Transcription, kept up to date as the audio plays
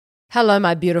Hello,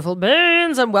 my beautiful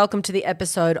beans, and welcome to the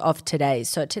episode of today.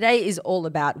 So today is all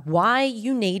about why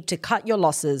you need to cut your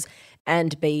losses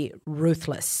and be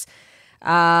ruthless. So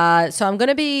I'm going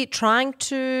to be trying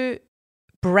to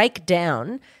break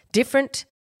down different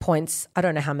points. I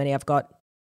don't know how many I've got.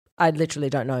 I literally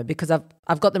don't know because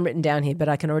I've got them written down here, but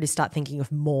I can already start thinking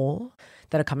of more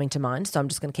that are coming to mind. So I'm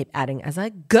just going to keep adding as I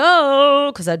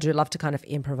go because I do love to kind of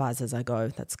improvise as I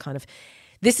go.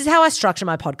 This is how I structure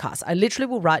my podcast. I literally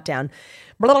will write down,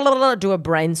 do a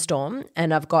brainstorm,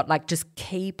 and I've got like just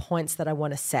key points that I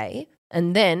want to say.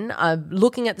 And then I'm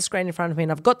looking at the screen in front of me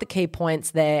and I've got the key points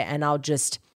there and I'll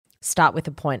just start with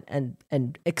a point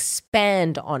and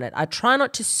expand on it. I try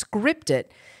not to script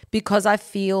it because I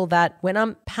feel that when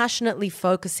I'm passionately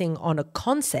focusing on a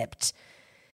concept,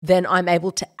 then I'm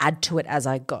able to add to it as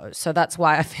I go. So that's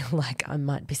why I feel like I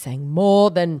might be saying more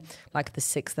than like the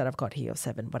 6 that I've got here or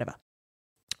 7, whatever.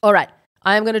 All right,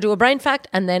 I am going to do a brain fact,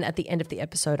 and then at the end of the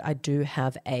episode, I do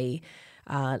have a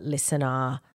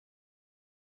listener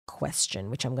question,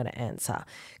 which I'm going to answer.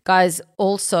 Guys,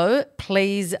 also,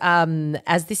 please,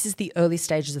 as this is the early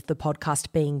stages of the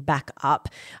podcast being back up,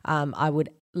 I would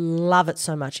love it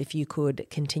so much if you could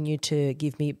continue to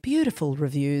give me beautiful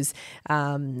reviews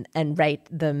and rate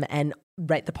them and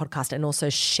rate the podcast and also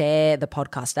share the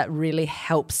podcast. That really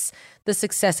helps the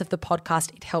success of the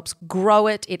podcast. It helps grow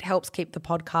it. It helps keep the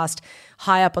podcast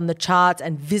high up on the charts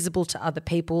and visible to other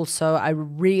people. So I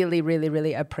really, really,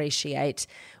 really appreciate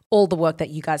all the work that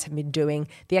you guys have been doing.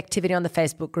 The activity on the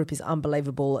Facebook group is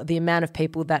unbelievable. The amount of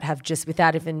people that have just,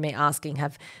 without even me asking,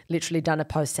 have literally done a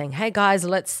post saying, hey guys,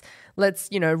 let's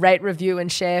rate, review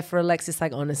and share for Alexis.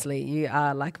 Like, honestly, you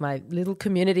are like my little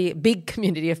community, big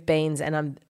community of beans, and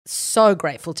I'm so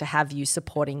grateful to have you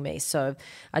supporting me. So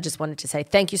I just wanted to say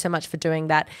thank you so much for doing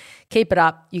that. Keep it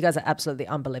up. You guys are absolutely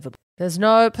unbelievable. There's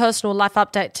no personal life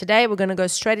update today. We're going to go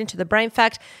straight into the brain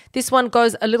fact. This one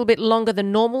goes a little bit longer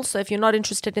than normal. So if you're not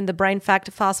interested in the brain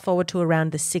fact, fast forward to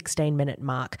around the 16-minute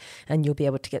mark and you'll be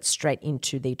able to get straight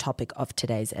into the topic of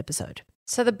today's episode.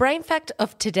 So the brain fact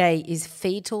of today is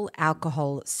fetal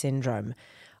alcohol syndrome.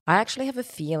 I actually have a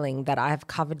feeling that I have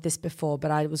covered this before,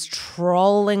 but I was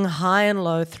trolling high and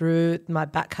low through my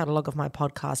back catalogue of my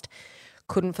podcast.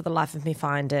 Couldn't for the life of me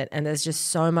find it. And there's just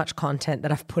so much content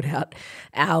that I've put out,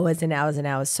 hours and hours and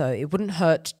hours. So it wouldn't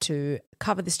hurt to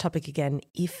cover this topic again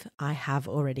if I have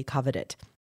already covered it.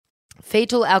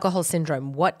 Fetal alcohol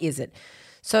syndrome, what is it?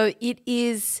 So it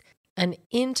is an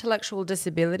intellectual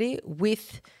disability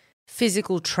with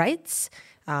physical traits.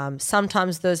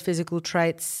 Sometimes those physical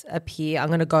traits appear. I'm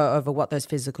going to go over what those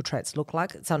physical traits look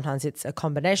like. Sometimes it's a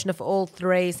combination of all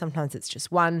three. Sometimes it's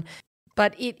just one.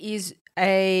 But it is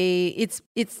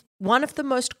it's one of the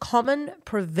most common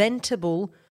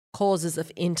preventable causes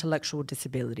of intellectual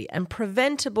disability, and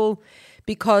preventable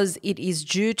because it is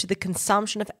due to the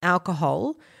consumption of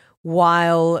alcohol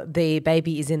while the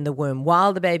baby is in the womb,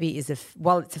 while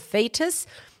it's a fetus,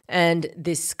 and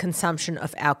this consumption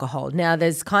of alcohol. Now,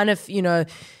 there's kind of,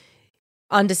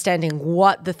 understanding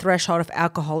what the threshold of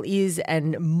alcohol is,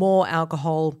 and more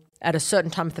alcohol at a certain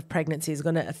time of the pregnancy is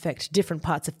going to affect different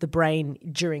parts of the brain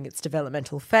during its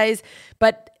developmental phase.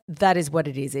 But that is what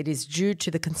it is. It is due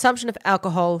to the consumption of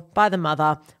alcohol by the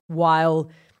mother while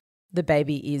the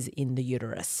baby is in the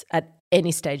uterus at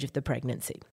any stage of the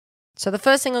pregnancy. So the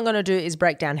first thing I'm going to do is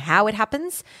break down how it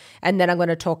happens, and then I'm going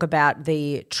to talk about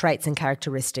the traits and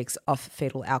characteristics of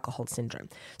fetal alcohol syndrome.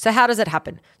 So how does it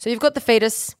happen? So you've got the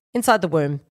fetus inside the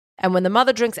womb, and when the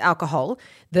mother drinks alcohol,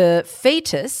 the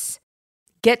fetus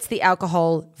gets the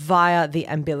alcohol via the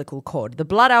umbilical cord. The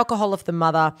blood alcohol of the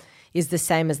mother is the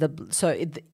same as the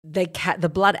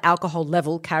blood alcohol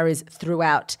level carries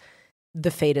throughout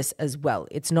the fetus as well.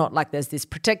 It's not like there's this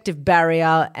protective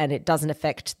barrier and it doesn't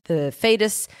affect the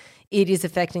fetus. It is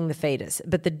affecting the fetus.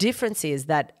 But the difference is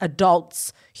that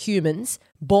adults,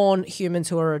 born humans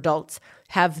who are adults,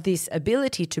 have this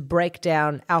ability to break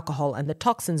down alcohol and the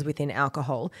toxins within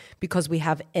alcohol because we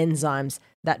have enzymes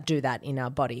that do that in our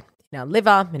body. In our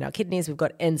liver, in our kidneys, we've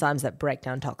got enzymes that break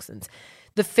down toxins.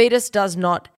 The fetus does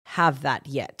not have that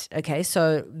yet, okay?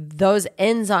 So those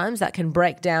enzymes that can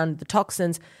break down the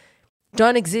toxins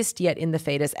don't exist yet in the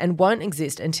fetus and won't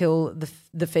exist until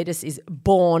the fetus is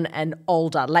born and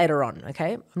older later on,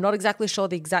 okay? I'm not exactly sure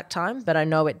the exact time, but I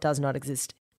know it does not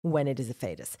exist when it is a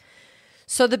fetus.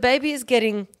 So the baby is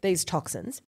getting these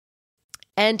toxins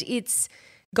and it's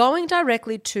going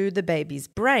directly to the baby's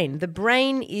brain. The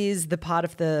brain is the part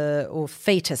of or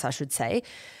fetus, I should say.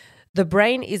 The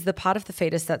brain is the part of the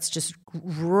fetus that's just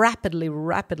rapidly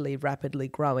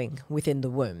growing within the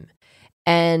womb.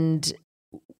 And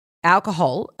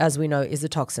alcohol, as we know, is a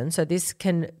toxin. So this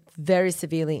can very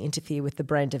severely interfere with the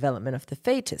brain development of the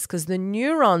fetus, because the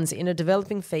neurons in a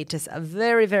developing fetus are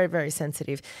very, very, very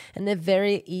sensitive, and they're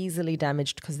very easily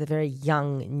damaged because they're very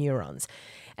young neurons.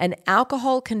 And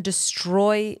alcohol can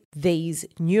destroy these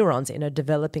neurons in a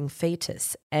developing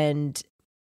fetus. And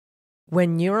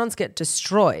when neurons get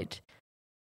destroyed,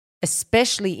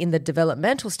 especially in the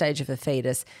developmental stage of a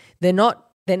fetus, they're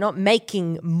not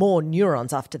making more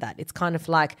neurons after that. It's kind of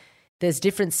like there's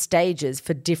different stages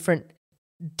for different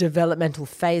developmental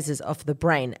phases of the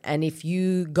brain. And if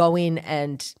you go in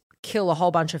and kill a whole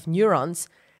bunch of neurons,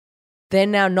 they're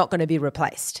now not going to be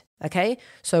replaced. Okay?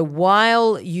 So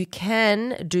while you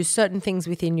can do certain things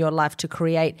within your life to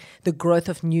create the growth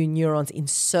of new neurons in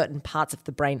certain parts of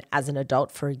the brain as an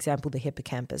adult, for example, the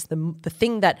hippocampus, the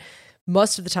thing that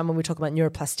most of the time when we talk about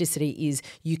neuroplasticity is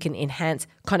you can enhance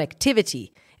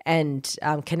connectivity and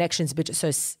connections, so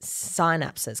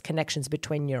synapses, connections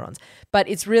between neurons. But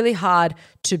it's really hard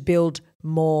to build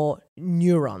more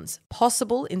neurons.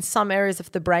 Possible in some areas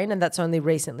of the brain, and that's only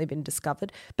recently been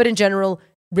discovered, but in general,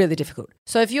 really difficult.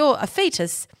 So if you're a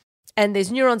fetus and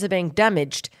these neurons are being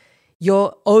damaged,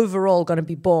 you're overall going to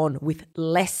be born with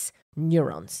less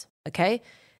neurons, okay?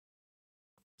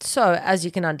 So as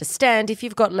you can understand, if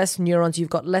you've got less neurons, you've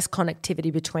got less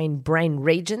connectivity between brain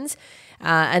regions,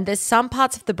 and there's some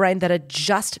parts of the brain that are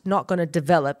just not going to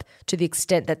develop to the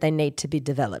extent that they need to be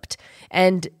developed.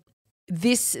 And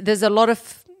there's a lot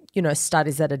of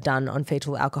studies that are done on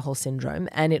fetal alcohol syndrome,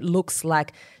 and it looks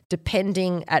like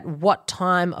depending at what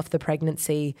time of the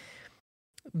pregnancy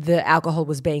the alcohol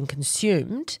was being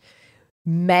consumed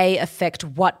may affect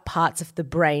what parts of the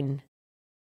brain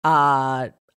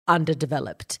are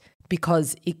underdeveloped,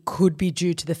 because it could be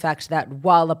due to the fact that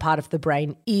while a part of the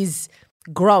brain is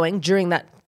growing during that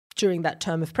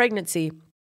term of pregnancy,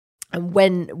 and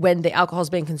when the alcohol is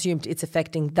being consumed, it's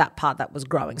affecting that part that was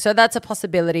growing. So that's a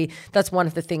possibility. That's one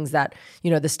of the things that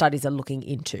the studies are looking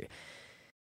into.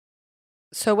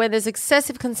 So when there's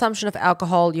excessive consumption of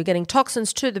alcohol, you're getting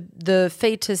toxins to the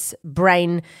fetus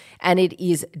brain, and it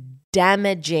is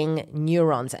damaging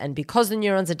neurons. And because the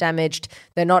neurons are damaged,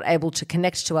 they're not able to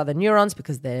connect to other neurons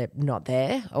because they're not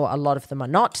there, or a lot of them are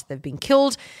not. They've been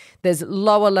killed. There's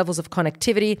lower levels of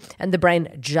connectivity, and the brain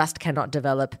just cannot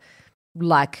develop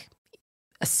like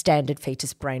a standard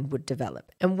fetus brain would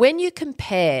develop. And when you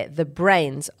compare the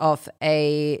brains of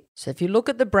so if you look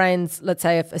at the brains, let's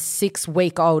say of a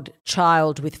 6-week-old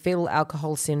child with fetal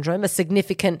alcohol syndrome, a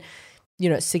significant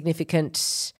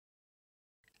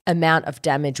amount of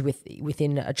damage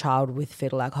within a child with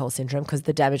fetal alcohol syndrome, because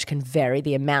the damage can vary,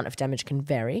 the amount of damage can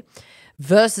vary,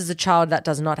 versus a child that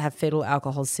does not have fetal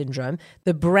alcohol syndrome,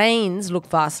 the brains look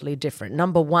vastly different.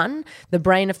 Number one, the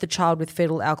brain of the child with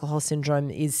fetal alcohol syndrome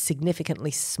is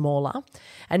significantly smaller.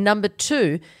 And number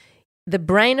two, the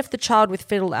brain of the child with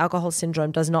fetal alcohol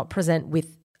syndrome does not present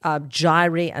with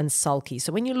gyri and sulci.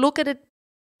 So when you look at a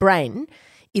brain,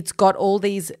 it's got all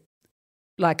these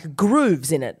like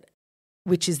grooves in it,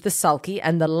 which is the sulci,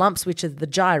 and the lumps, which is the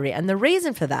gyri. And the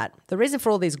reason for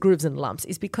all these grooves and lumps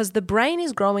is because the brain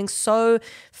is growing so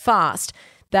fast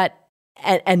that,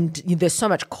 and there's so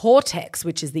much cortex,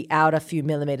 which is the outer few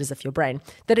millimeters of your brain,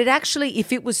 that it actually,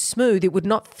 if it was smooth, it would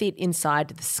not fit inside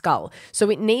the skull.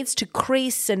 So it needs to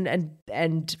crease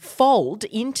and fold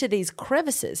into these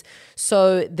crevices.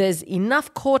 So there's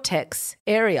enough cortex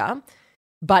area,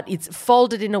 but it's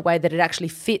folded in a way that it actually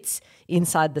fits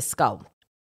inside the skull.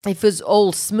 If it was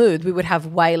all smooth, we would have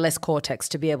way less cortex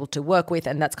to be able to work with,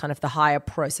 and that's kind of the higher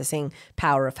processing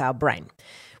power of our brain.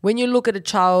 When you look at a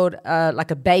child,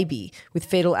 like a baby with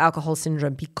fetal alcohol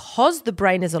syndrome, because the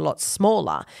brain is a lot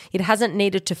smaller, it hasn't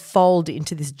needed to fold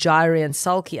into this gyri and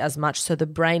sulci as much, so the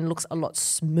brain looks a lot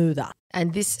smoother.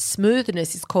 And this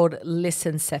smoothness is called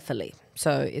lissencephaly.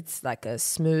 So it's like a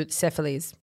smooth, cephaly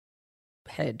is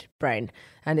head, brain,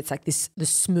 and it's like the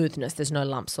smoothness. There's no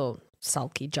lumps or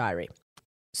sulci gyri.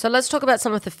 So let's talk about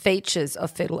some of the features of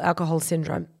fetal alcohol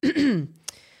syndrome.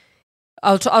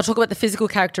 I'll talk about the physical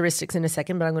characteristics in a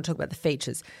second, but I'm going to talk about the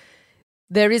features.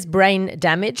 There is brain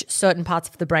damage. Certain parts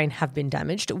of the brain have been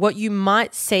damaged. What you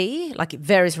might see, like it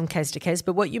varies from case to case,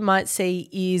 but what you might see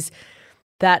is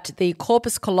that the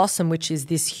corpus callosum, which is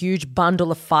this huge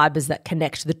bundle of fibers that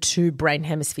connect the two brain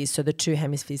hemispheres so the two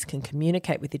hemispheres can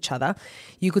communicate with each other,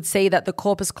 you could see that the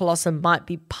corpus callosum might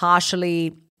be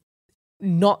partially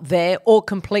not there or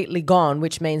completely gone,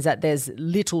 which means that there's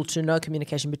little to no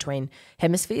communication between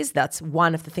hemispheres. That's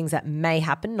one of the things that may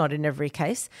happen, not in every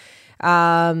case.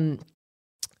 Or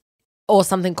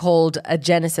something called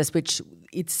agenesis, which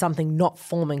it's something not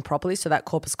forming properly. So that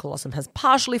corpus callosum has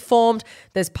partially formed.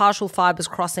 There's partial fibers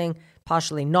crossing,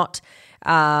 partially not.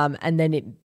 And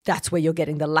then that's where you're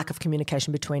getting the lack of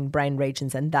communication between brain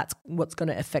regions, and that's what's going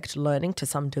to affect learning to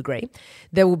some degree.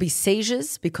 There will be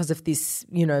seizures because of this,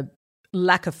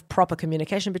 lack of proper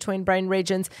communication between brain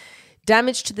regions.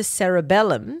 Damage to the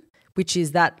cerebellum, which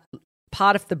is that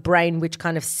part of the brain which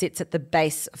kind of sits at the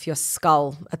base of your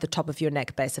skull, at the top of your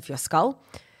neck, base of your skull.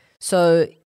 So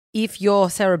if your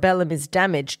cerebellum is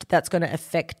damaged, that's going to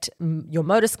affect your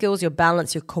motor skills, your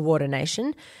balance, your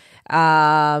coordination.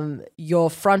 Your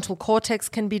frontal cortex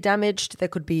can be damaged.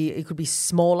 It could be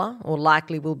smaller, or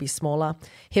likely will be smaller.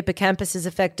 Hippocampus is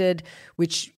affected,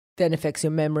 which then affects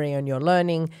your memory and your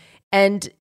learning. And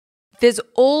there's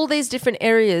all these different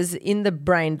areas in the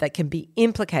brain that can be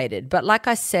implicated. But like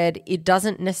I said, it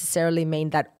doesn't necessarily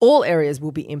mean that all areas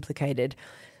will be implicated.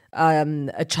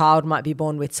 A child might be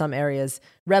born with some areas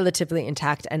relatively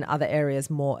intact and other areas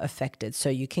more affected. So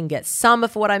you can get some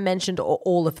of what I mentioned or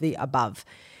all of the above.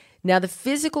 Now, the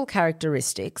physical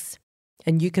characteristics,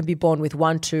 and you can be born with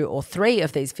 1, 2, or 3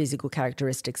 of these physical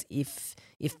characteristics if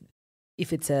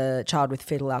it's a child with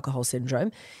fetal alcohol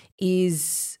syndrome,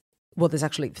 there's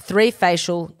actually 3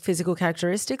 facial physical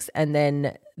characteristics, and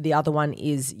then the other one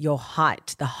is your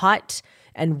height. The height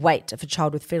and weight of a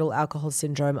child with fetal alcohol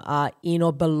syndrome are in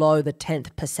or below the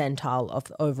 10th percentile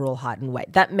of overall height and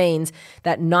weight. That means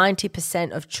that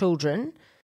 90% of children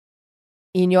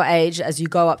in your age, as you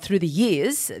go up through the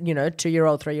years,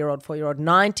 2-year-old, 3-year-old, 4-year-old,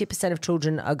 90% of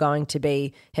children are going to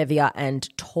be heavier and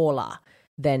taller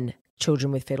than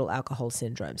children with fetal alcohol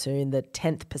syndrome. So in the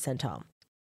 10th percentile.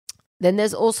 Then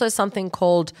there's also something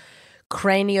called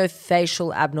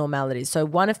craniofacial abnormalities. So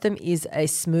one of them is a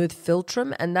smooth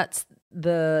philtrum, and that's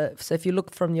so if you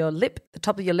look from your lip, the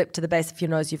top of your lip to the base of your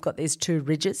nose, you've got these 2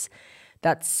 ridges.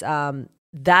 That's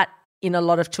that in a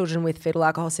lot of children with fetal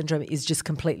alcohol syndrome is just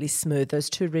completely smooth. Those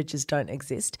 2 ridges don't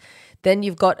exist. Then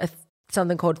you've got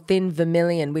something called thin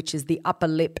vermilion, which is the upper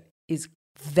lip is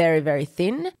very, very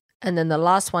thin. And then the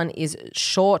last one is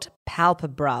short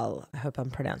palpebral. I hope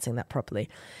I'm pronouncing that properly.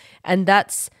 And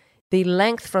that's the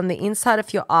length from the inside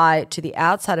of your eye to the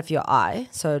outside of your eye,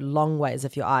 so long ways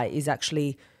of your eye, is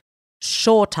actually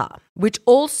shorter, which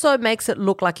also makes it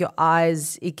look like your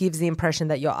eyes, it gives the impression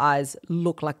that your eyes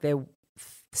look like they're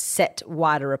set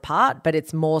wider apart, but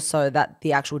it's more so that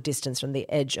the actual distance from the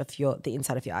edge of the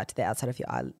inside of your eye to the outside of your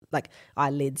eye, like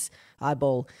eyelids,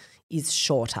 eyeball, is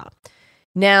shorter.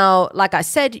 Now, like I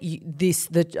said,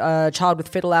 the child with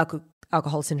fetal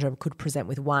alcohol syndrome could present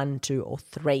with 1, 2, or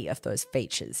 3 of those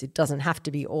features. It doesn't have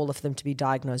to be all of them to be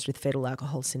diagnosed with fetal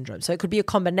alcohol syndrome. So it could be a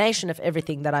combination of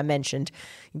everything that I mentioned,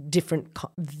 different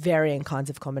varying kinds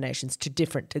of combinations to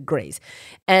different degrees.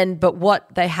 But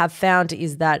what they have found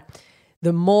is that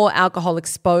the more alcohol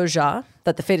exposure,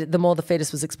 the more the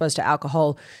fetus was exposed to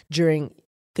alcohol during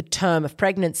the term of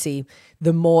pregnancy,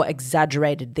 the more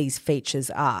exaggerated these features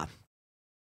are.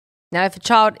 Now, if a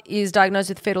child is diagnosed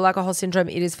with fetal alcohol syndrome,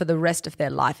 it is for the rest of their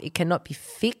life. It cannot be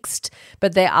fixed,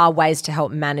 but there are ways to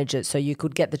help manage it. So you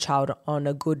could get the child on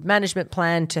a good management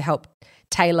plan to help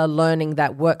tailor learning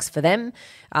that works for them.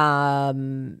 A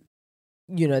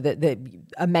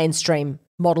mainstream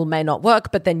model may not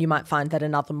work, but then you might find that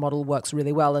another model works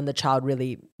really well and the child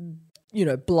really,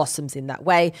 blossoms in that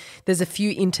way. There's a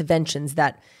few interventions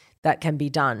that can be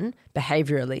done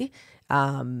behaviorally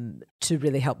to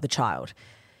really help the child.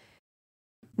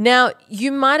 Now,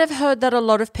 you might have heard that a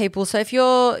lot of people, so if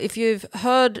you've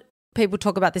heard people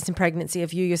talk about this in pregnancy,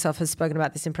 if you yourself have spoken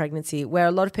about this in pregnancy, where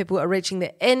a lot of people are reaching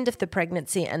the end of the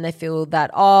pregnancy and they feel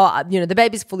that, the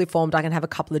baby's fully formed, I can have a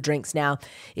couple of drinks now,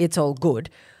 it's all good.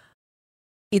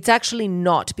 It's actually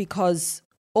not, because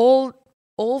all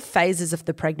phases of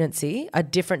the pregnancy are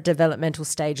different developmental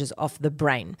stages of the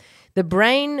brain. The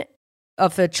brain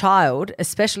of a child,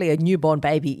 especially a newborn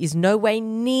baby, is no way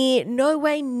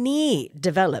near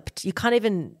developed. You can't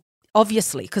even,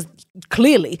 obviously, because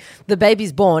clearly the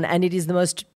baby's born and it is the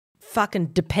most fucking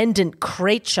dependent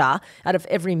creature out of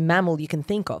every mammal you can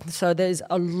think of. So there's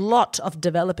a lot of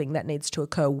developing that needs to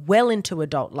occur well into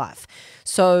adult life.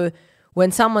 So when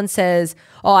someone says,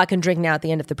 I can drink now at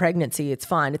the end of the pregnancy, it's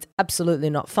fine. It's absolutely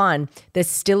not fine. There's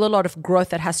still a lot of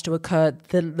growth that has to occur.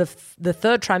 The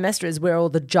third trimester is where all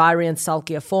the gyri and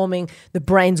sulci are forming. The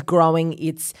brain's growing.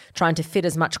 It's trying to fit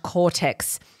as much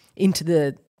cortex into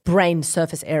the brain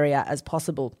surface area as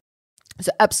possible.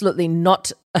 So absolutely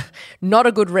not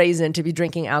a good reason to be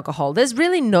drinking alcohol. There's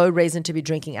really no reason to be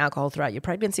drinking alcohol throughout your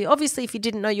pregnancy. Obviously, if you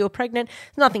didn't know you were pregnant,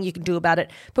 there's nothing you can do about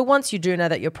it. But once you do know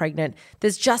that you're pregnant,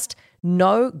 there's just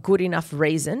no good enough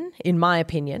reason, in my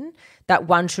opinion, that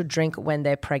one should drink when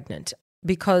they're pregnant.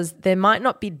 because there might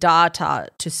not be data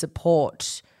to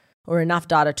support or enough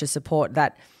data to support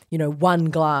that, one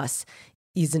glass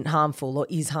isn't harmful or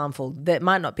is harmful. There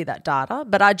might not be that data,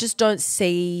 but I just don't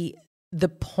see the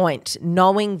point,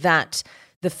 knowing that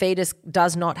the fetus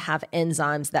does not have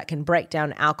enzymes that can break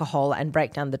down alcohol and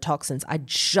break down the toxins. I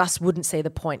just wouldn't see the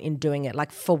point in doing it.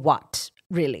 Like, for what,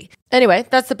 really? Anyway,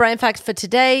 that's the brain fact for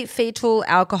today, fetal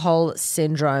alcohol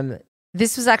syndrome.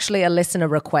 This was actually a listener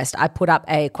request. I put up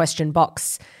a question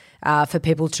box for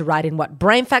people to write in what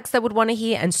brain facts they would want to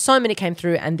hear, and so many came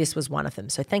through, and this was one of them.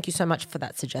 So thank you so much for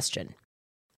that suggestion.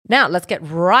 Now, let's get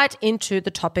right into the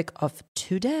topic of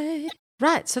today.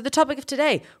 Right, so the topic of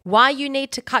today, why you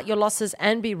need to cut your losses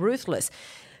and be ruthless.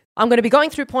 I'm going to be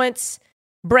going through points,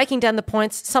 breaking down the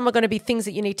points. Some are going to be things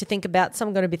that you need to think about, some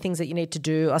are going to be things that you need to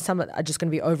do, or some are just going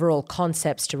to be overall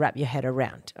concepts to wrap your head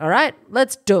around. All right,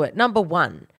 let's do it. Number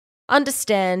one,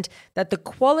 understand that the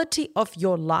quality of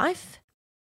your life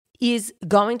is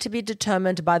going to be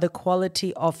determined by the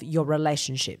quality of your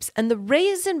relationships. And the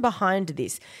reason behind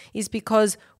this is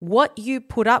because what you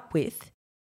put up with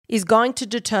is going to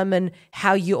determine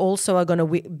how you also are going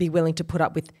to be willing to put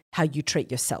up with how you treat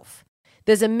yourself.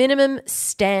 There's a minimum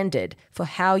standard for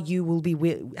how you're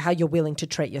willing to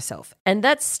treat yourself. And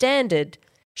that standard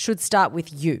should start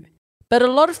with you. But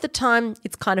a lot of the time,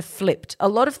 it's kind of flipped. A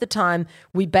lot of the time,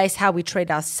 we base how we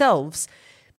treat ourselves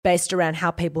based around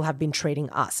how people have been treating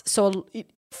us. So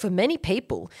for many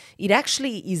people, it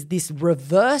actually is this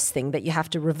reverse thing that you have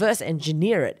to reverse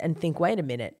engineer it and think, wait a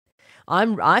minute,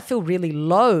 I feel really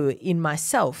low in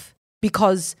myself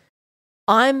because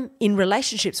I'm in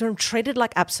relationships where I'm treated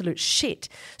like absolute shit.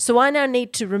 So I now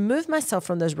need to remove myself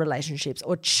from those relationships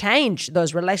or change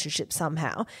those relationships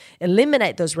somehow,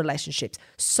 eliminate those relationships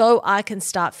so I can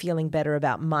start feeling better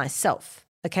about myself.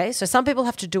 Okay, so some people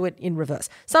have to do it in reverse.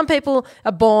 Some people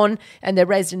are born and they're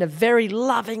raised in a very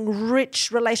loving,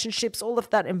 rich relationships, all of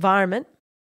that environment,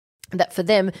 that for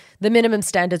them, the minimum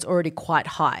standard's already quite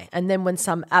high. And then when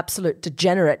some absolute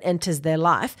degenerate enters their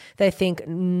life, they think,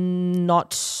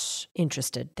 not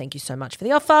interested. Thank you so much for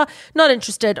the offer. Not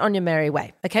interested, on your merry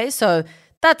way. Okay, so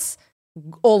that's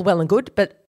all well and good,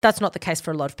 but that's not the case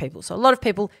for a lot of people. So a lot of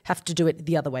people have to do it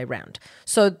the other way around.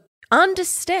 So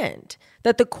understand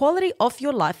that the quality of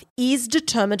your life is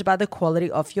determined by the quality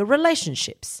of your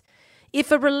relationships.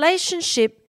 If a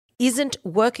relationship isn't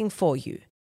working for you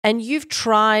and you've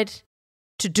tried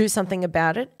to do something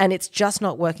about it and it's just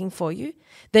not working for you,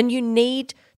 then you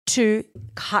need to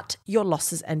cut your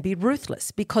losses and be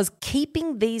ruthless, because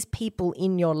keeping these people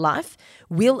in your life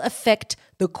will affect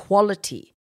the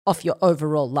quality of your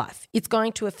overall life. It's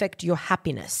going to affect your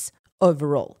happiness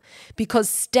overall, because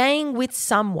staying with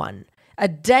someone a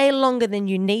day longer than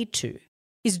you need to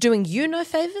is doing you no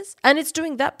favors and it's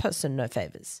doing that person no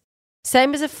favors.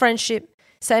 Same as a friendship,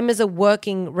 same as a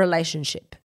working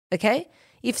relationship, okay?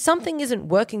 If something isn't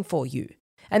working for you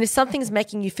and if something's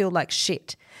making you feel like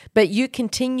shit, but you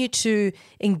continue to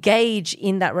engage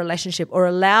in that relationship or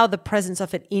allow the presence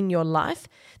of it in your life,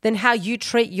 then how you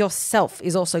treat yourself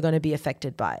is also going to be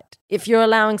affected by it. If you're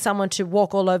allowing someone to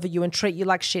walk all over you and treat you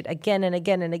like shit again and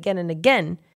again and again and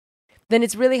again, then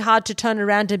it's really hard to turn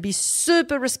around and be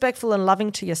super respectful and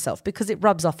loving to yourself, because it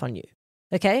rubs off on you.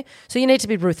 Okay? So you need to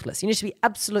be ruthless. You need to be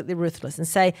absolutely ruthless and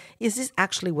say, is this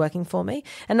actually working for me?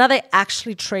 And are they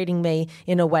actually treating me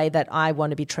in a way that I want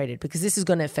to be treated? Because this is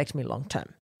going to affect me long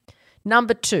term.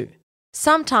 Number 2,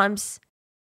 sometimes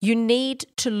you need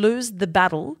to lose the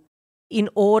battle in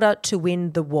order to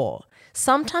win the war.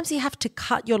 Sometimes you have to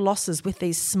cut your losses with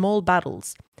these small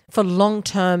battles for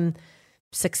long-term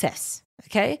success,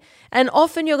 okay? And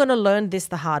often you're going to learn this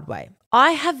the hard way.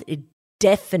 I have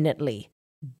definitely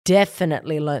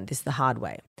learned this the hard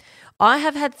way. I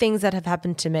have had things that have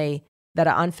happened to me that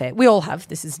are unfair. We all have.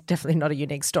 This is definitely not a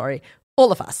unique story.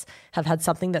 All of us have had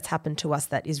something that's happened to us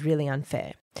that is really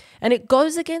unfair. And it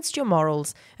goes against your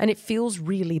morals and it feels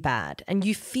really bad. And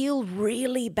you feel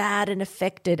really bad and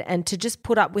affected, and to just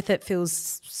put up with it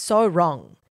feels so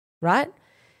wrong, right?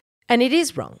 And it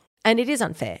is wrong and it is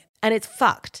unfair and it's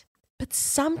fucked. But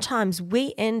sometimes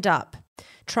we end up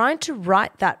trying to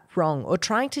right that wrong, or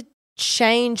trying to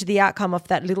change the outcome of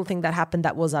that little thing that happened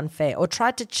that was unfair, or try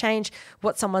to change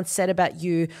what someone said about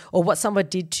you or what someone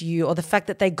did to you, or the fact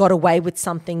that they got away with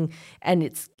something and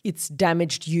it's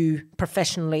damaged you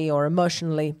professionally or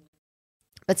emotionally.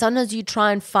 But sometimes you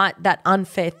try and fight that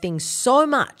unfair thing so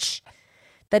much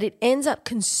that it ends up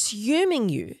consuming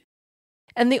you.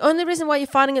 And the only reason why you're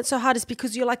fighting it so hard is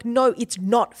because you're like, no, it's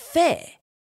not fair.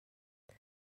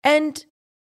 And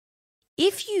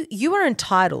if you are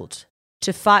entitled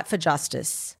to fight for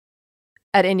justice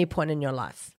at any point in your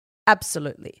life,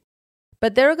 absolutely.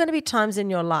 But there are going to be times in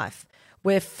your life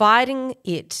where fighting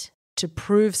it to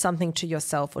prove something to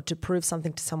yourself or to prove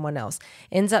something to someone else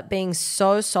ends up being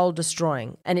so soul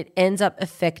destroying, and it ends up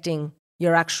affecting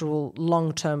your actual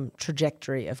long-term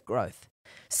trajectory of growth.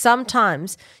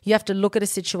 Sometimes you have to look at a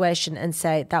situation and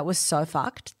say, that was so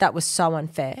fucked, that was so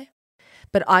unfair,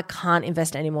 but I can't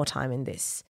invest any more time in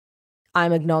this.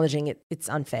 I'm acknowledging it's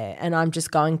unfair, and I'm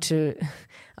just going to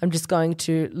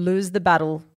lose the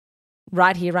battle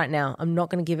right here, right now. I'm not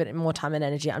going to give it more time and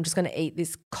energy. I'm just going to eat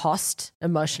this cost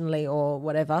emotionally or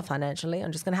whatever, financially.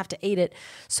 I'm just going to have to eat it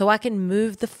so I can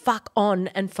move the fuck on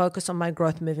and focus on my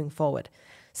growth moving forward.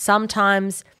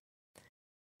 Sometimes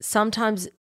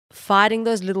fighting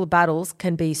those little battles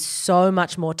can be so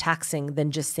much more taxing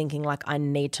than just thinking like, I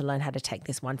need to learn how to take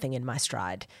this one thing in my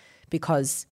stride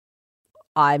because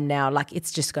I'm now like,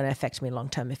 it's just going to affect me long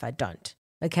term if I don't.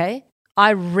 Okay?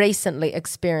 I recently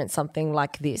experienced something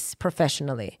like this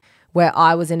professionally, where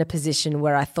I was in a position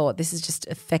where I thought, this is just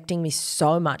affecting me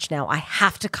so much now. I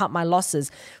have to cut my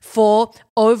losses for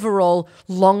overall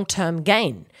long-term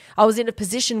gain. I was in a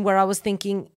position where I was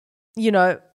thinking,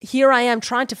 here I am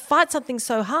trying to fight something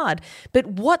so hard, but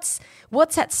what's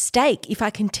at stake if I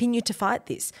continue to fight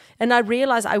this? And I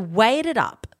realized I weighed it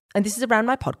up, and this is around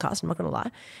my podcast, I'm not going to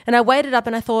lie, and I weighed it up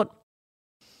and I thought,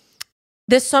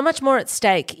 there's so much more at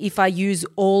stake if I use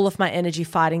all of my energy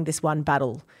fighting this one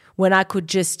battle when I could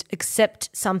just accept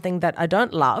something that I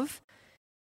don't love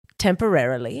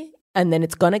temporarily, and then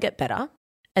it's going to get better.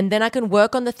 And then I can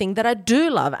work on the thing that I do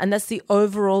love, and that's the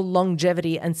overall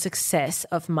longevity and success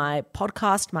of my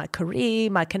podcast, my career,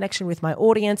 my connection with my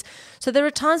audience. So there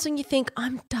are times when you think,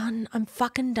 I'm done, I'm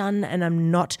fucking done, and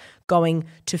I'm not going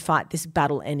to fight this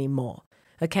battle anymore.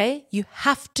 Okay? You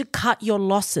have to cut your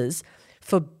losses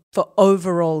for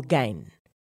overall gain.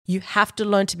 You have to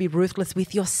learn to be ruthless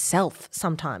with yourself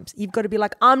sometimes. You've got to be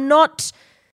like, I'm not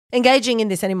engaging in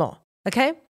this anymore.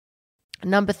 Okay?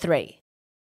 Number 3,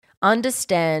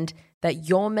 understand that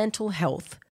your mental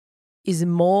health is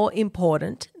more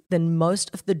important than most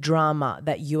of the drama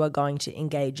that you are going to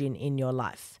engage in your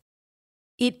life.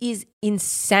 It is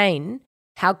insane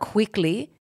how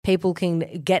quickly people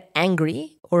can get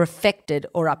angry or affected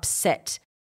or upset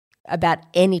about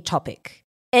any topic.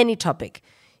 Any topic.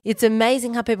 It's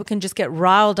amazing how people can just get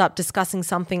riled up discussing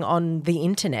something on the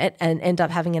internet and end up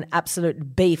having an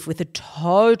absolute beef with a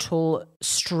total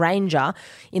stranger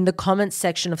in the comments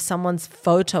section of someone's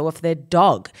photo of their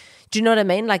dog. Do you know what I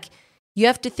mean? Like, you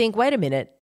have to think, wait a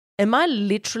minute, am I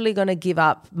literally going to give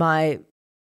up my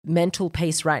mental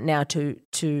peace right now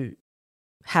to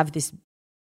have this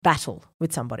battle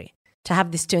with somebody,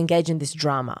 to engage in this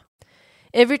drama?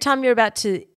 Every time you're about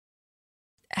to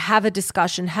have a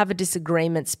discussion, have a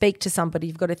disagreement, speak to somebody,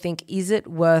 you've got to think, is it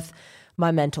worth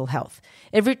my mental health?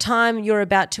 Every time you're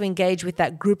about to engage with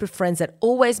that group of friends that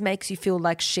always makes you feel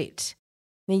like shit,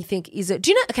 then you think,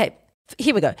 okay,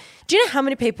 here we go. Do you know how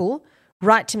many people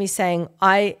write to me saying,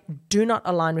 I do not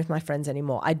align with my friends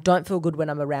anymore. I don't feel good when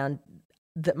I'm around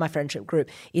my friendship group.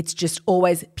 It's just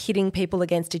always pitting people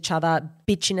against each other,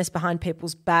 bitchiness behind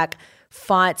people's back,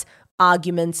 fights,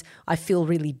 arguments. I feel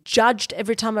really judged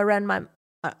every time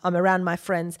I'm around my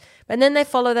friends. And then they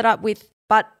follow that up with,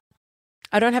 but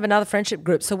I don't have another friendship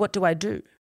group, so what do I do?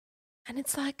 And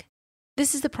it's like,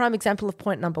 this is the prime example of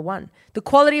point number 1. The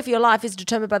quality of your life is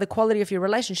determined by the quality of your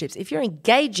relationships. If you're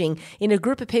engaging in a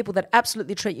group of people that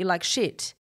absolutely treat you like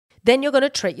shit, then you're going to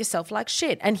treat yourself like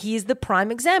shit. And here's the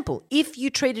prime example. If you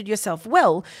treated yourself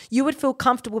well, you would feel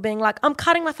comfortable being like, I'm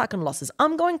cutting my fucking losses.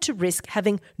 I'm going to risk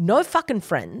having no fucking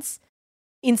friends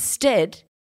instead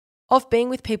of being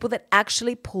with people that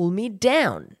actually pull me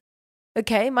down.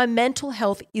 Okay? My mental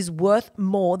health is worth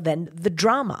more than the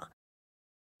drama.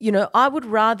 I would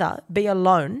rather be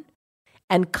alone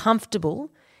and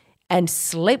comfortable and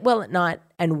sleep well at night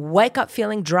and wake up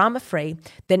feeling drama-free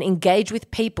than engage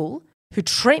with people who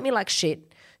treat me like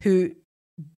shit, who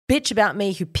bitch about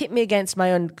me, who pit me against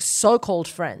my own so-called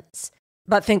friends,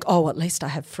 but think, oh, at least I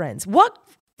have friends. What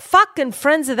fucking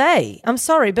friends are they? I'm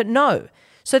sorry, but no.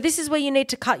 So this is where you need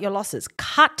to cut your losses.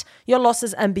 Cut your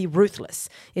losses and be ruthless.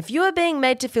 If you are being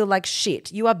made to feel like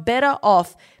shit, you are better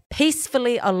off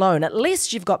peacefully alone. At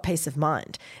least you've got peace of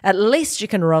mind. At least you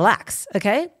can relax,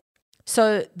 okay?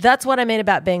 So that's what I mean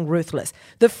about being ruthless.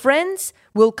 The friends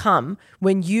will come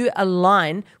when you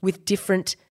align with a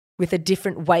different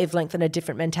wavelength and a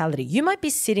different mentality. You might be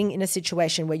sitting in a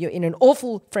situation where you're in an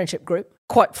awful friendship group,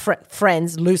 quote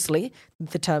friends loosely,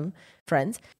 the term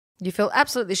friends. You feel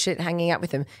absolutely shit hanging out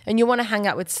with them, and you want to hang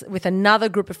out with another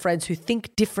group of friends who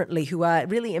think differently, who are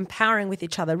really empowering with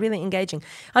each other, really engaging.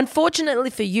 Unfortunately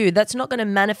for you, that's not going to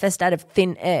manifest out of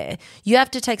thin air. You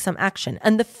have to take some action.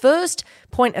 And the first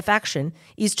point of action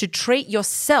is to treat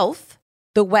yourself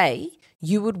the way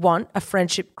you would want a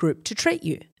friendship group to treat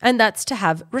you, and that's to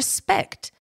have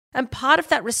respect. And part of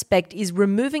that respect is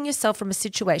removing yourself from a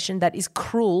situation that is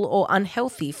cruel or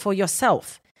unhealthy for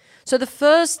yourself. So the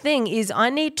first thing is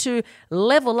I need to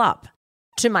level up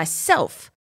to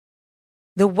myself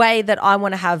the way that I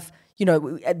want to have,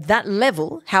 at that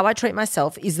level, how I treat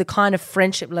myself is the kind of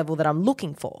friendship level that I'm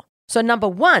looking for. So number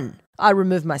one, I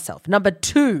remove myself. Number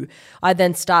two, I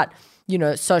then start,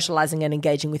 socializing and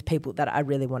engaging with people that I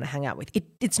really want to hang out with.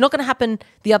 It's not going to happen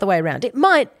the other way around. It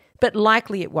might, but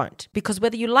likely it won't, because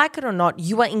whether you like it or not,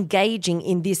 you are engaging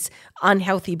in this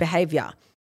unhealthy behavior.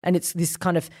 And it's this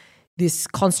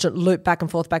constant loop back and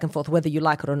forth, whether you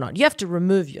like it or not. You have to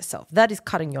remove yourself. That is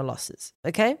cutting your losses,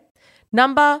 okay?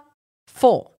 Number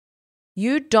 4,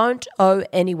 you don't owe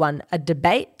anyone a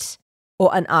debate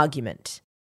or an argument.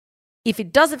 If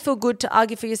it doesn't feel good to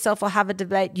argue for yourself or have a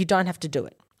debate, you don't have to do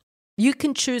it. You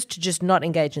can choose to just not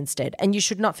engage instead, and you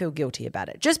should not feel guilty about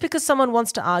it. Just because someone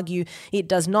wants to argue, it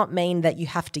does not mean that you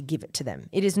have to give it to them.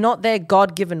 It is not their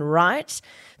God-given right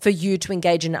for you to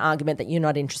engage in an argument that you're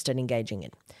not interested in engaging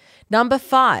in. Number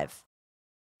 5,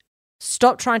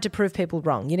 stop trying to prove people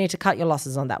wrong. You need to cut your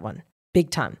losses on that one,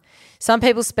 big time. Some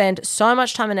people spend so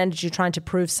much time and energy trying to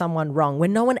prove someone wrong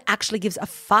when no one actually gives a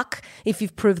fuck if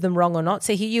you've proved them wrong or not.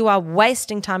 So here you are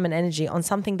wasting time and energy on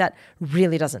something that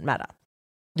really doesn't matter.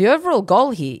 The overall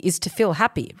goal here is to feel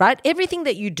happy, right? Everything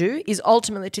that you do is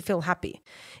ultimately to feel happy.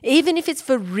 Even if it's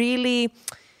for really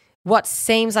what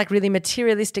seems like really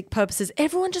materialistic purposes,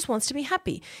 everyone just wants to be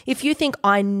happy. If you think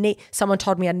someone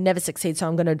told me I'd never succeed,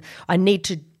 so I need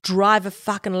to drive a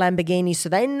fucking Lamborghini so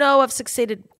they know I've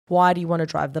succeeded. Why do you want to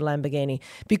drive the Lamborghini?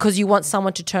 Because you want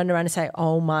someone to turn around and say,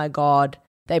 oh my God,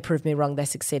 they proved me wrong, they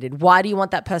succeeded. Why do you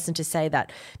want that person to say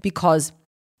that? Because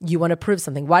you want to prove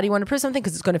something. Why do you want to prove something?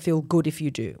 Because it's going to feel good if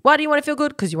you do. Why do you want to feel good?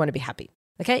 Because you want to be happy.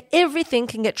 Okay? Everything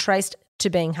can get traced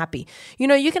to being happy.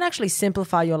 You can actually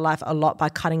simplify your life a lot by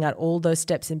cutting out all those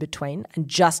steps in between and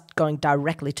just going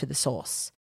directly to the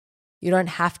source. You don't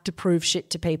have to prove shit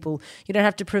to people. You don't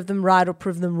have to prove them right or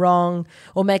prove them wrong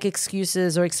or make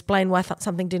excuses or explain why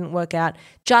something didn't work out.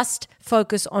 Just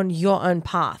focus on your own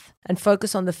path and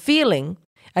focus on the feeling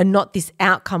and not this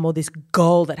outcome or this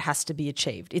goal that has to be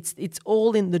achieved. It's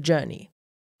all in the journey,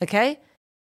 okay?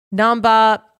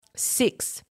 Number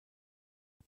 6,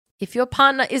 if your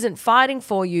partner isn't fighting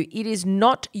for you, it is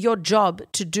not your job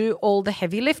to do all the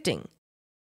heavy lifting.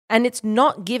 And it's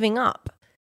not giving up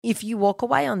if you walk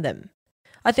away on them.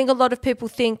 I think a lot of people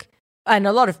think, and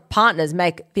a lot of partners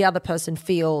make the other person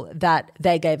feel that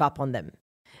they gave up on them.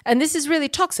 And this is really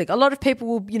toxic. A lot of people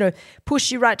will,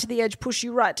 push you right to the edge,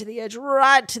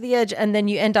 and then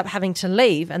you end up having to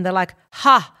leave. And they're like,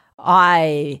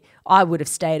 I would have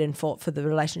stayed and fought for the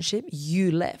relationship.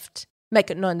 You left.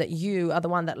 Make it known that you are the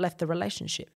one that left the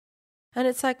relationship. And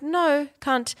it's like, no,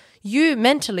 cunt. You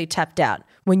mentally tapped out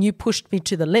when you pushed me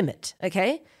to the limit,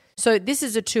 okay? So this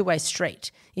is a two-way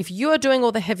street. If you are doing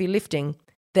all the heavy lifting,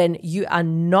 then you are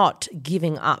not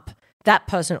giving up. That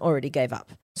person already gave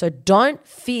up. So don't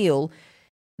feel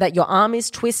that your arm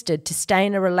is twisted to stay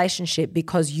in a relationship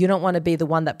because you don't want to be the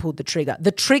one that pulled the trigger.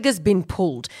 The trigger's been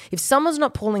pulled. If someone's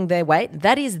not pulling their weight,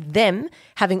 that is them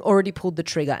having already pulled the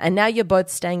trigger. And now you're both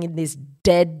staying in this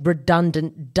dead,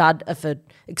 redundant dud of an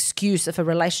excuse of a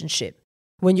relationship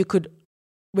when you could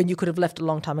have left a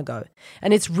long time ago.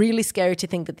 And it's really scary to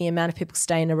think that the amount of people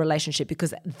stay in a relationship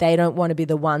because they don't want to be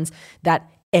the ones that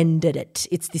ended it.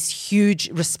 It's this huge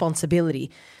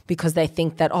responsibility because they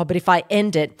think that, but if I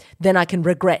end it, then I can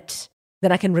regret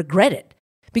it.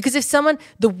 Because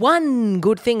the one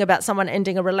good thing about someone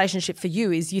ending a relationship for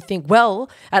you is you think, well,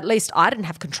 at least I didn't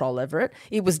have control over it.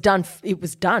 It was done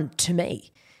to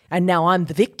me. And now I'm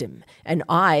the victim and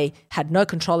I had no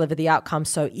control over the outcome.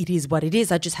 So it is what it is.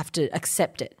 I just have to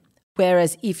accept it.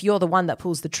 Whereas if you're the one that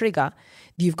pulls the trigger,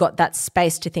 you've got that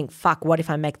space to think, fuck, what if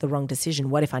I make the wrong decision?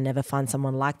 What if I never find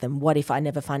someone like them? What if I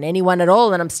never find anyone at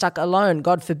all and I'm stuck alone?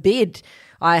 God forbid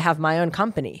I have my own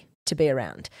company to be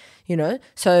around,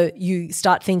 So you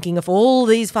start thinking of all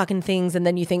these fucking things and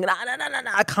then you think, no,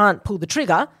 I can't pull the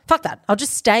trigger. Fuck that. I'll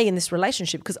just stay in this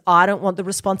relationship because I don't want the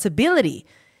responsibility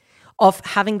of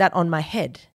having that on my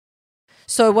head.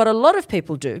 So what a lot of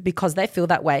people do, because they feel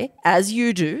that way, as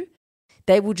you do,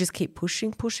 they will just keep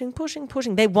pushing.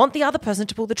 They want the other person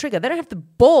to pull the trigger. They don't have the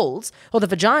balls or the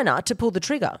vagina to pull the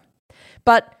trigger.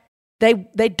 But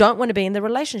They don't want to be in the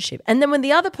relationship. And then when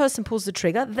the other person pulls the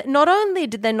trigger, not only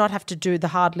did they not have to do the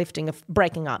hard lifting of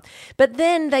breaking up, but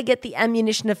then they get the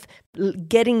ammunition of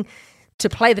getting to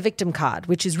play the victim card,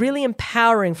 which is really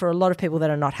empowering for a lot of people that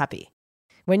are not happy.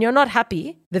 When you're not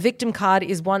happy, the victim card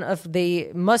is one of the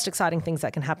most exciting things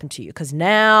that can happen to you, because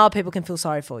now people can feel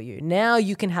sorry for you. Now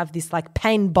you can have this like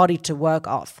pain body to work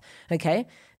off, okay?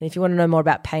 And if you want to know more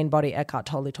about pain body, Eckhart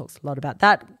Tolle talks a lot about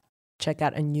that. Check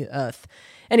out A New Earth.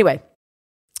 Anyway,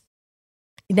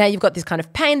 now you've got this kind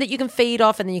of pain that you can feed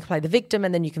off, and then you can play the victim,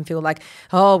 and then you can feel like,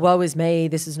 oh, woe is me.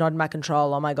 This is not in my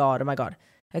control. Oh my God.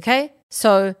 Okay?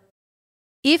 So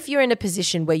if you're in a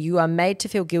position where you are made to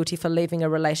feel guilty for leaving a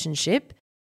relationship,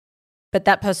 but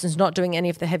that person's not doing any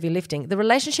of the heavy lifting, the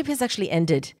relationship has actually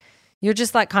ended. You're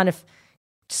just like kind of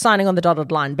signing on the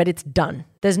dotted line, but it's done.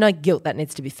 There's no guilt that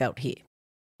needs to be felt here.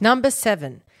 Number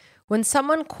 7, when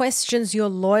someone questions your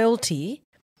loyalty,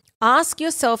 ask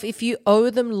yourself if you owe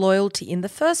them loyalty in the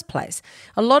first place.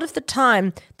 A lot of the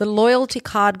time, the loyalty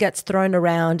card gets thrown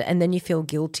around and then you feel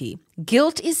guilty.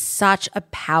 Guilt is such a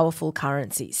powerful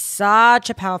currency,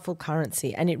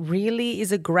 and it really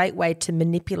is a great way to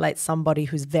manipulate somebody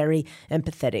who's very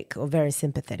empathetic or very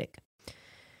sympathetic.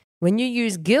 When you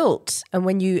use guilt and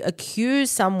when you accuse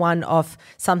someone of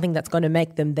something that's going to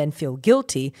make them then feel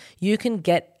guilty, you can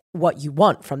get what you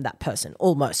want from that person,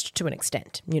 almost to an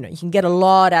extent. You can get a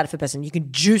lot out of a person. You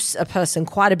can juice a person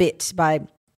quite a bit by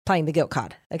playing the guilt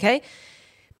card, okay?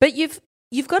 But you've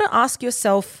got to ask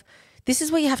yourself, this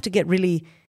is where you have to get really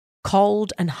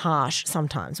cold and harsh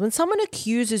sometimes. When someone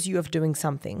accuses you of doing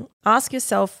something, ask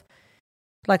yourself,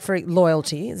 like for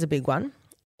loyalty is a big one,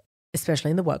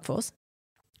 especially in the workforce,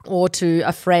 or to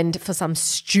a friend for some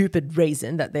stupid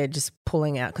reason that they're just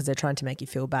pulling out because they're trying to make you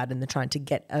feel bad and they're trying to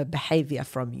get a behavior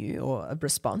from you or a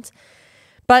response.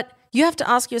 But you have to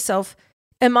ask yourself,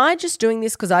 am I just doing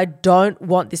this because I don't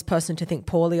want this person to think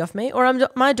poorly of me, or am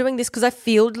I doing this because I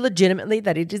feel legitimately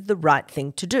that it is the right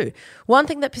thing to do? One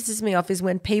thing that pisses me off is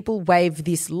when people wave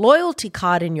this loyalty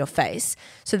card in your face,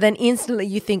 so then instantly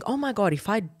you think, oh my God, if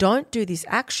I don't do this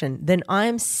action, then I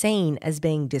am seen as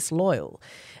being disloyal.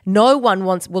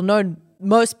 Almost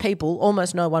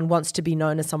no one wants to be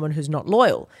known as someone who's not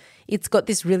loyal. It's got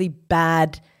this really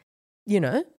bad,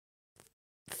 vibe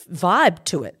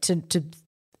to it to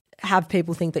have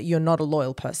people think that you're not a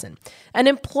loyal person. And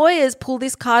employers pull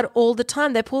this card all the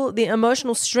time. They pull the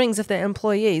emotional strings of their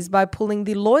employees by pulling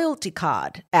the loyalty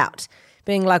card out,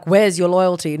 being like, where's your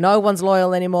loyalty? No one's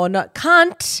loyal anymore. No,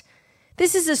 can't.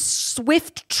 This is a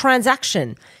swift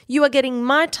transaction. You are getting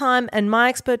my time and my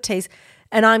expertise,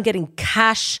 and I'm getting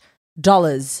cash,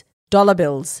 dollars, dollar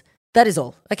bills. That is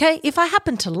all, okay? If I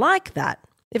happen to like that,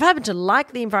 if I happen to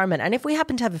like the environment, and if we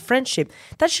happen to have a friendship,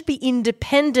 that should be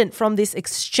independent from this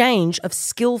exchange of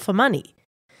skill for money.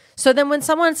 So then when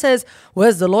someone says,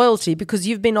 where's the loyalty? Because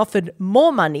you've been offered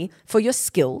more money for your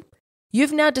skill,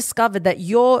 you've now discovered that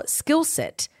your skill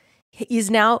set is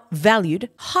now valued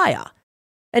higher.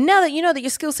 And now that you know that your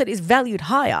skill set is valued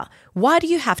higher, why do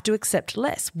you have to accept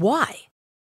less? Why?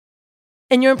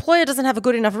 And your employer doesn't have a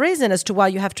good enough reason as to why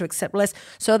you have to accept less,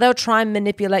 so they'll try and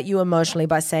manipulate you emotionally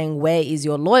by saying, where is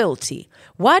your loyalty?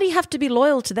 Why do you have to be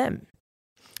loyal to them?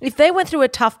 If they went through a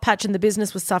tough patch and the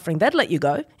business was suffering, they'd let you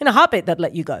go. In a heartbeat, they'd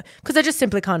let you go because they just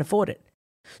simply can't afford it.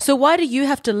 So why do you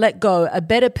have to let go a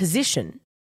better position?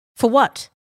 For what?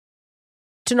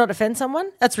 To not offend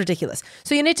someone? That's ridiculous.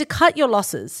 So you need to cut your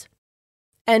losses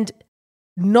and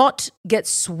not get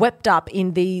swept up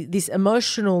in this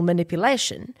emotional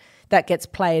manipulation that gets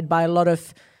played by a lot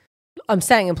of, I'm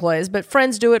saying employers, but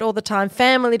friends do it all the time.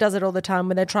 Family does it all the time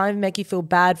when they try and make you feel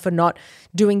bad for not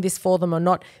doing this for them or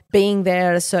not being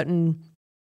there at a certain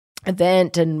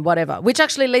event and whatever, which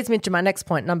actually leads me to my next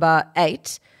point, number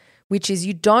 8, which is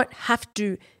you don't have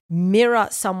to mirror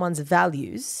someone's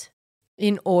values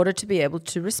in order to be able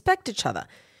to respect each other.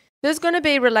 There's going to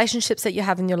be relationships that you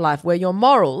have in your life where your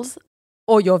morals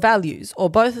or your values or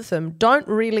both of them don't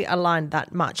really align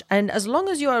that much. And as long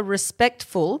as you are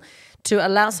respectful to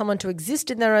allow someone to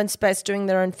exist in their own space doing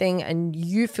their own thing and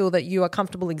you feel that you are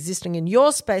comfortable existing in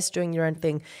your space doing your own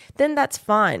thing, then that's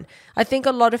fine. I think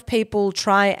a lot of people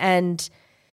try and,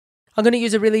 I'm going to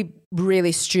use a really,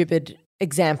 really stupid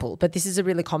example, but this is a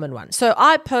really common one. So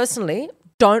I personally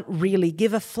don't really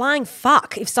give a flying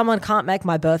fuck if someone can't make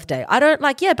my birthday. I don't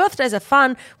birthdays are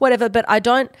fun, whatever, but I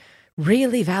don't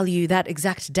really value that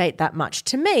exact date that much.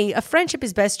 To me, a friendship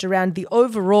is based around the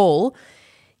overall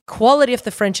quality of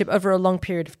the friendship over a long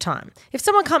period of time. If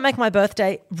someone can't make my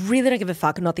birthday, really don't give a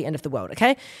fuck, not the end of the world,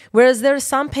 okay? Whereas there are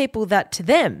some people that to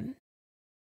them,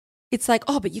 it's like,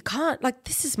 oh, but you can't, like,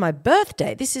 this is my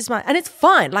birthday. And it's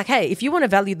fine. Like, hey, if you want to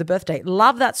value the birthday,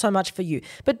 love that so much for you.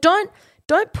 But don't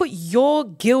put your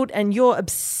guilt and your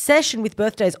obsession with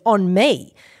birthdays on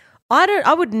me.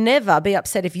 I would never be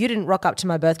upset if you didn't rock up to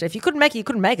my birthday. If you couldn't make it, you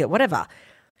couldn't make it, whatever.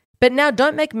 But now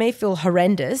don't make me feel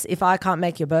horrendous if I can't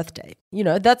make your birthday.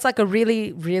 That's like a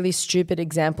really, really stupid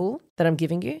example that I'm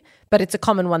giving you, but it's a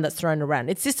common one that's thrown around.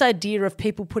 It's this idea of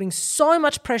people putting so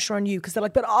much pressure on you because they're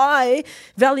like, but I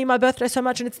value my birthday so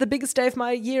much and it's the biggest day of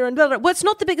my year and blah, blah. Well, it's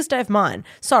not the biggest day of mine.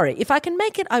 Sorry. If I can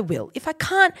make it, I will. If I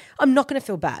can't, I'm not going to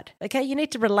feel bad. Okay. You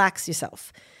need to relax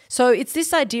yourself. So it's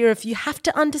this idea of you have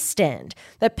to understand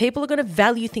that people are going to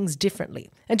value things differently.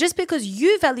 And just because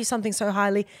you value something so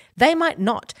highly, they might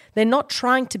not. They're not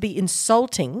trying to be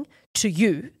insulting to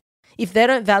you if they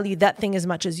don't value that thing as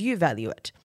much as you value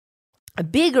it. A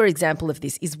bigger example of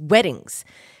this is weddings.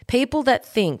 People that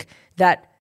think that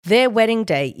their wedding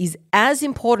day is as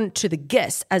important to the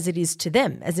guests as it is to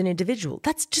them as an individual.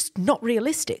 That's just not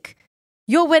realistic.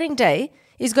 Your wedding day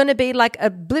is going to be like a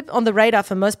blip on the radar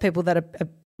for most people that are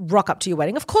rock up to your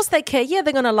wedding. Of course they care. Yeah,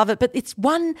 they're going to love it, but it's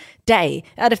one day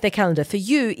out of their calendar. For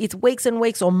you, it's weeks and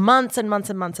weeks or months and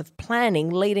months and months of planning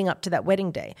leading up to that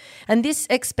wedding day. And this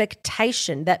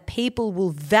expectation that people will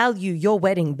value your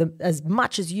wedding as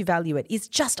much as you value it is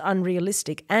just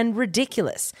unrealistic and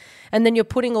ridiculous. And then you're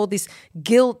putting all this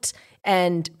guilt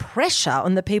and pressure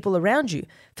on the people around you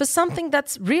for something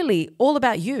that's really all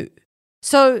about you.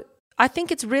 So I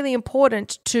think it's really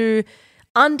important to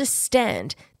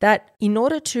understand that in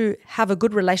order to have a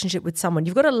good relationship with someone,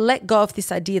 you've got to let go of this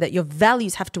idea that your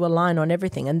values have to align on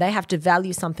everything and they have to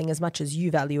value something as much as you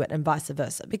value it and vice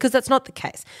versa, because that's not the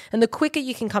case. And the quicker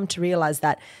you can come to realize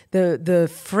that,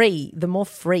 the more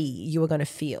free you are going to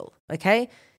feel, okay?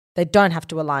 They don't have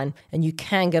to align and you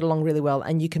can get along really well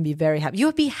and you can be very happy.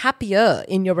 You'll be happier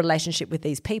in your relationship with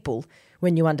these people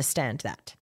when you understand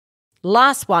that.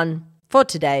 Last one for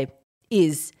today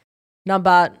is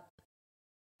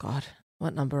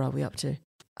what number are we up to?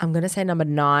 I'm going to say number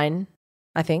 9,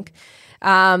 I think.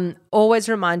 Always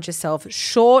remind yourself,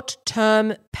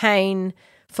 short-term pain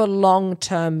for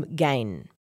long-term gain.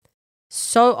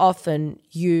 So often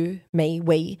you, me,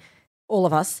 we, all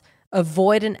of us,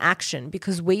 avoid an action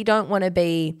because we don't want to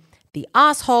be the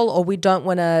asshole or we don't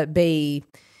want to be,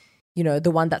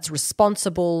 the one that's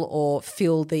responsible or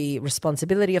feel the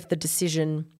responsibility of the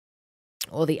decision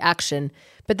or the action.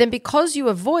 But then because you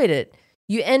avoid it,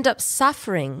 you end up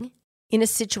suffering in a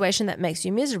situation that makes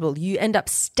you miserable. You end up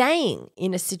staying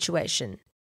in a situation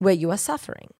where you are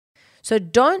suffering. So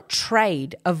don't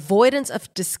trade avoidance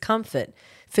of discomfort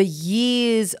for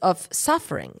years of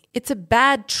suffering. It's a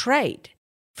bad trade.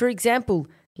 For example,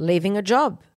 leaving a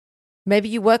job. Maybe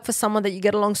you work for someone that you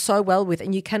get along so well with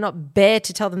and you cannot bear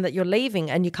to tell them that you're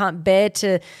leaving and you can't bear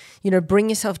to, bring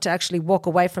yourself to actually walk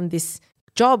away from this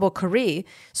job or career.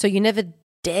 So you never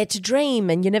dare to dream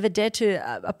and you never dare to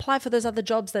apply for those other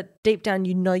jobs that deep down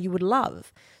you would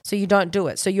love. So you don't do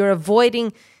it. So you're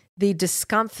avoiding the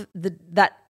discomfort,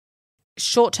 that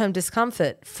short-term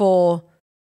discomfort for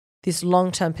this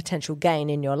long-term potential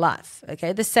gain in your life.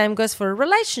 Okay, the same goes for a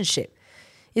relationship.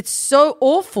 It's so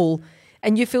awful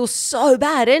and you feel so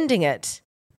bad ending it.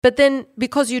 But then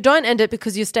because you don't end it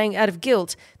because you're staying out of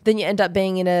guilt, then you end up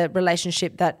being in a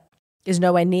relationship that is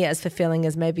nowhere near as fulfilling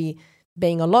as maybe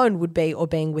being alone would be or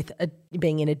being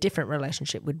in a different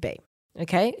relationship would be.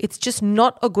 Okay? It's just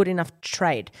not a good enough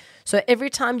trade. So every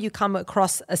time you come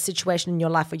across a situation in your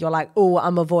life where you're like, oh,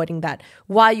 I'm avoiding that.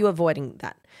 Why are you avoiding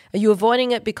that? Are you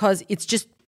avoiding it because it's just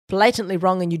blatantly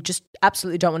wrong and you just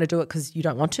absolutely don't want to do it because you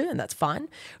don't want to and that's fine?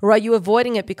 Or are you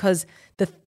avoiding it because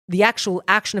the actual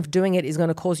action of doing it is going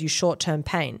to cause you short-term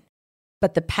pain,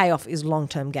 but the payoff is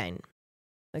long-term gain?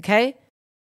 Okay?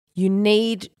 You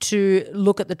need to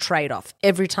look at the trade-off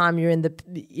every time you're in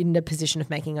the position of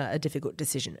making a difficult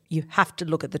decision. You have to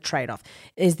look at the trade-off.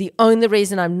 Is the only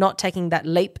reason I'm not taking that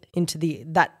leap into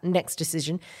that next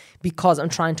decision because I'm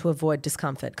trying to avoid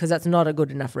discomfort, because that's not a good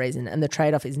enough reason and the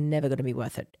trade-off is never going to be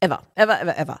worth it. Ever, ever,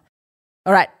 ever, ever.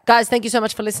 All right, guys, thank you so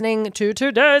much for listening to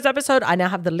today's episode. I now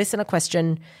have the listener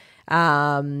question.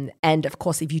 And of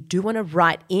course, if you do want to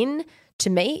write in to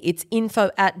me, it's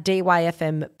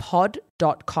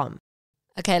info@dyfmpod.com.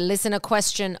 Okay, listener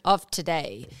question of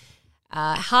today.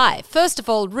 Hi. First of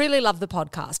all, really love the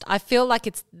podcast. I feel like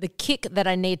it's the kick that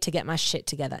I need to get my shit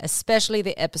together, especially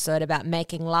the episode about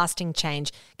making lasting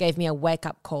change gave me a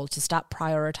wake-up call to start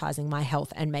prioritizing my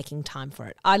health and making time for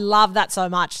it. I love that so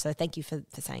much, so thank you for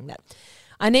saying that.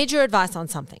 I need your advice on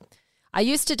something. I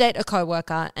used to date a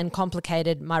coworker and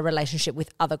complicated my relationship with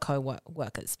other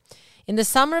coworkers. In the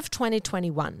summer of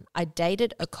 2021, I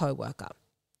dated a coworker.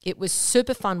 It was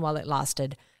super fun while it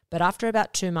lasted, but after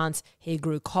about 2 months, he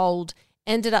grew cold,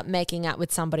 ended up making out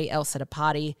with somebody else at a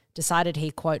party, decided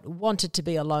he, quote, wanted to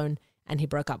be alone, and he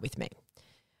broke up with me.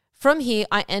 From here,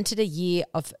 I entered a year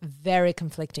of very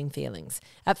conflicting feelings.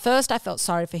 At first, I felt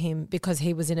sorry for him because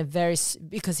he was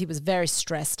very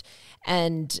stressed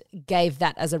and gave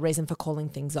that as a reason for calling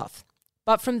things off.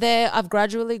 But from there, I've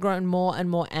gradually grown more and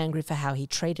more angry for how he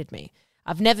treated me.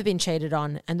 I've never been cheated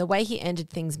on, and the way he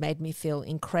ended things made me feel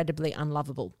incredibly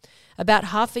unlovable. About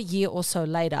half a year or so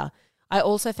later, I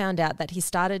also found out that he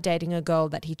started dating a girl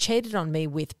that he cheated on me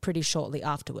with pretty shortly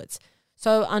afterwards.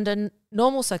 So under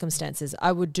normal circumstances,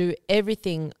 I would do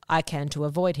everything I can to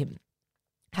avoid him.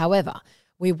 However,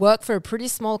 we work for a pretty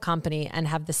small company and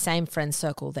have the same friend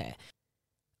circle there.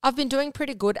 I've been doing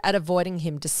pretty good at avoiding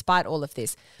him despite all of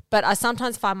this, but I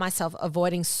sometimes find myself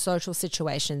avoiding social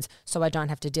situations so I don't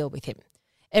have to deal with him.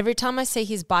 Every time I see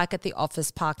his bike at the office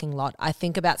parking lot, I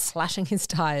think about slashing his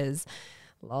tires.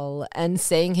 Lol. And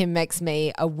seeing him makes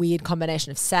me a weird combination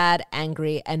of sad,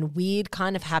 angry, and weird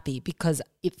kind of happy because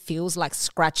it feels like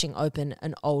scratching open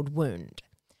an old wound.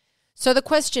 So the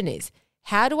question is,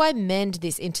 how do I mend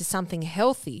this into something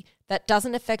healthy that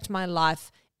doesn't affect my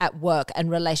life at work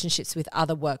and relationships with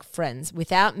other work friends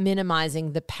without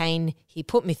minimizing the pain he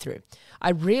put me through? I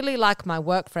really like my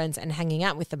work friends and hanging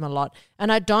out with them a lot,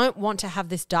 and I don't want to have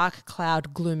this dark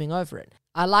cloud glooming over it.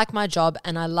 I like my job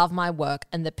and I love my work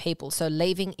and the people, so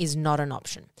leaving is not an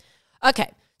option.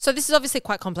 Okay, so this is obviously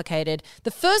quite complicated.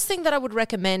 The first thing that I would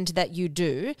recommend that you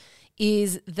do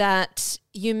is that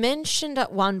you mentioned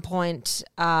at one point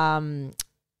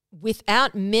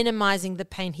without minimizing the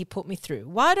pain he put me through.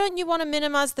 Why don't you want to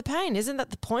minimize the pain? Isn't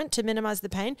that the point, to minimize the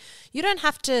pain? You don't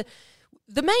have to.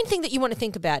 The main thing that you want to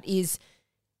think about is,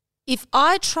 if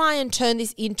I try and turn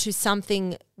this into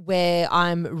something where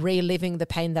I'm reliving the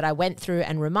pain that I went through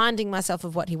and reminding myself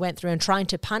of what he went through and trying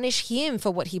to punish him for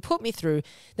what he put me through,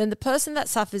 then the person that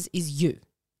suffers is you.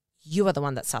 You are the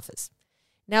one that suffers.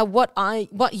 Now,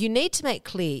 what you need to make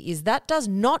clear is that does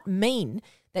not mean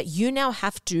that you now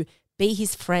have to be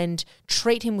his friend,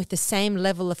 treat him with the same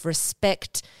level of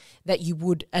respect that you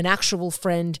would an actual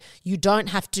friend. You don't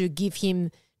have to give him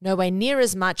nowhere near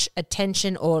as much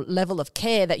attention or level of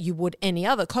care that you would any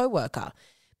other coworker.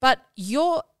 But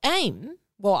your aim,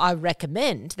 well, I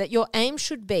recommend that your aim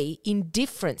should be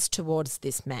indifference towards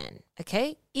this man,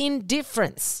 okay?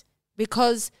 Indifference.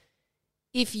 Because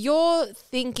if you're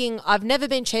thinking, I've never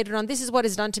been cheated on, this is what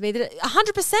is done to me,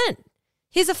 100%.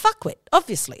 He's a fuckwit,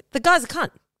 obviously. The guy's a cunt.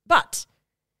 But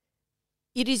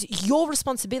it is your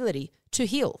responsibility to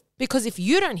heal. Because if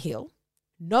you don't heal,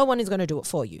 no one is going to do it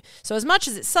for you. So as much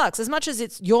as it sucks, as much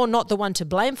as you're not the one to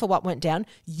blame for what went down,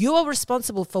 you are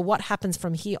responsible for what happens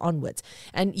from here onwards.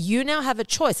 And you now have a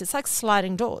choice. It's like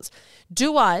sliding doors.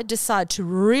 Do I decide to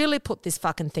really put this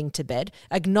fucking thing to bed,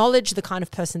 acknowledge the kind of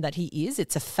person that he is?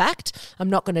 It's a fact. I'm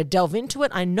not going to delve into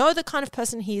it. I know the kind of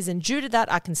person he is, and due to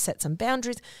that, I can set some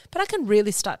boundaries, but I can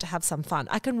really start to have some fun.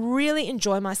 I can really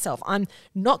enjoy myself. I'm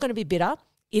not going to be bitter.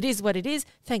 It is what it is.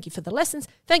 Thank you for the lessons.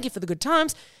 Thank you for the good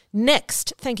times.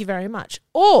 Next, thank you very much.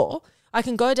 Or I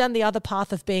can go down the other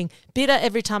path of being bitter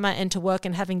every time I enter work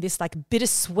and having this like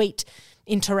bittersweet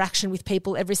interaction with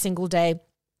people every single day,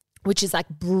 which is like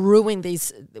brewing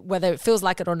these, whether it feels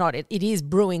like it or not, it is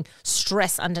brewing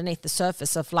stress underneath the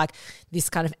surface of like this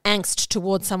kind of angst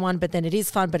towards someone, but then it is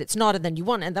fun, but it's not, and then you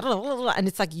want, and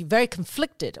it's like you're very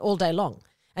conflicted all day long.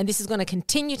 And this is going to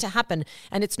continue to happen,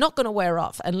 and it's not going to wear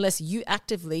off unless you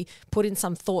actively put in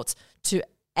some thoughts to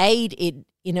aid in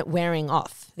it wearing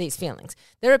off, these feelings.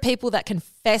 There are people that can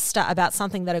fester about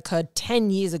something that occurred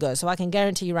 10 years ago. So I can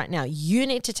guarantee you right now, you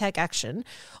need to take action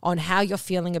on how you're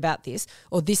feeling about this,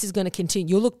 or this is going to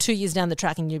continue. You'll look 2 years down the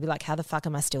track and you'll be like, how the fuck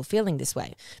am I still feeling this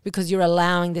way? Because you're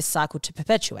allowing this cycle to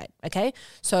perpetuate, okay?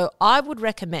 So I would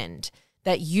recommend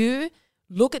that you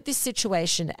look at this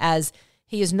situation as,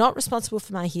 he is not responsible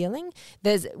for my healing.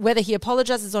 Whether he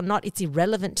apologizes or not, it's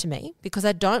irrelevant to me because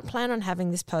I don't plan on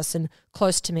having this person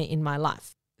close to me in my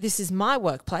life. This is my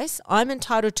workplace. I'm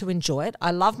entitled to enjoy it.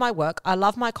 I love my work. I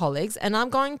love my colleagues, and I'm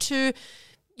going to,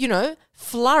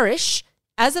 flourish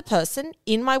as a person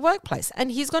in my workplace.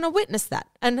 And he's going to witness that.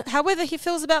 And however he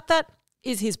feels about that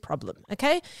is his problem,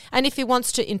 okay? And if he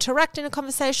wants to interact in a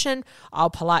conversation, I'll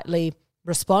politely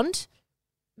respond.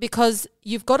 Because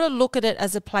you've got to look at it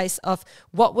as a place of,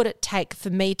 what would it take for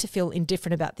me to feel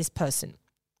indifferent about this person?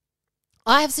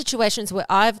 I have situations where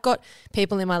I've got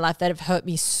people in my life that have hurt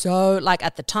me so, like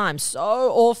at the time, so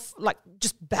off, like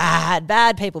just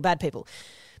bad people.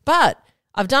 But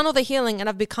I've done all the healing and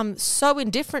I've become so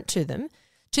indifferent to them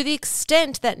to the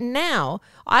extent that now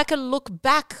I can look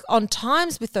back on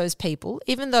times with those people,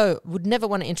 even though I would never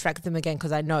want to interact with them again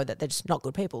because I know that they're just not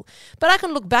good people. But I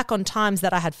can look back on times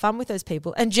that I had fun with those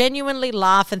people and genuinely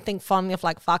laugh and think fondly of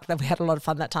like, fuck, that we had a lot of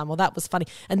fun that time, or that was funny.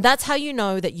 And that's how you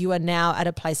know that you are now at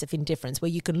a place of indifference, where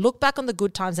you can look back on the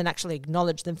good times and actually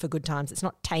acknowledge them for good times. It's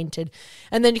not tainted.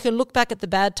 And then you can look back at the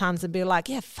bad times and be like,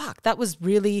 yeah, fuck, that was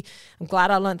really, I'm glad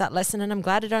I learned that lesson, and I'm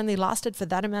glad it only lasted for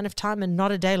that amount of time and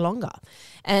not a day longer.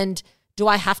 And do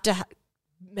I have to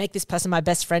make this person my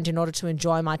best friend in order to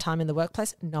enjoy my time in the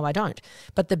workplace? No, I don't.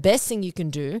 But the best thing you can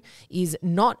do is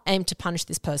not aim to punish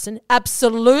this person.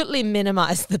 Absolutely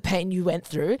minimize the pain you went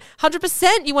through.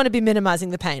 100% you want to be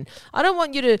minimizing the pain. I don't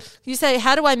want you say,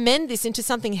 how do I mend this into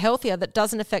something healthier that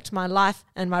doesn't affect my life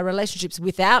and my relationships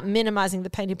without minimizing the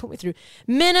pain you put me through?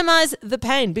 Minimize the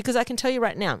pain, because I can tell you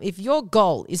right now, if your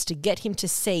goal is to get him to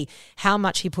see how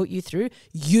much he put you through,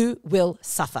 you will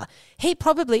suffer. He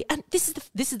probably, and this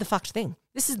is the fucked thing.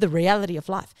 This is the reality of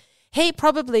life. He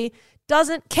probably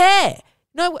doesn't care.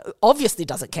 No, obviously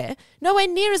doesn't care. Nowhere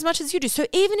near as much as you do. So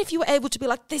even if you were able to be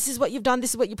like, this is what you've done,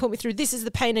 this is what you put me through, this is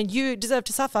the pain and you deserve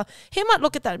to suffer, he might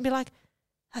look at that and be like,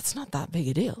 that's not that big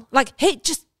a deal. Like,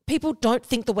 people don't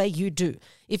think the way you do.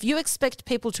 If you expect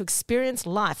people to experience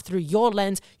life through your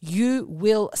lens, you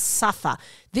will suffer.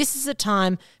 This is a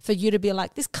time for you to be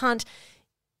like, this can't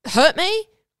hurt me,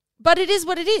 but it is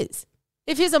what it is.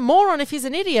 If he's a moron, if he's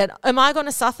an idiot, am I going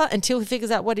to suffer until he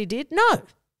figures out what he did? No.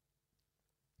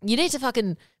 You need to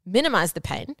fucking minimize the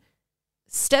pain,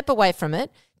 step away from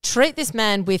it, treat this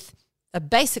man with a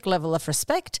basic level of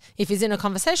respect. If he's in a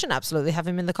conversation, absolutely have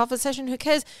him in the conversation. Who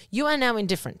cares? You are now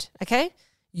indifferent, okay?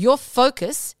 Your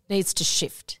focus needs to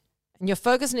shift. And your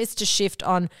focus needs to shift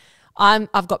on,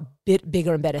 I've got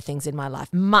bigger and better things in my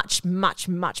life. Much, much,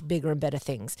 much bigger and better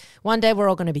things. One day we're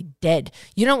all going to be dead.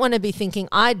 You don't want to be thinking,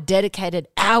 I dedicated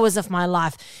hours of my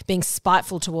life being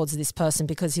spiteful towards this person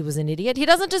because he was an idiot. He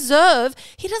doesn't deserve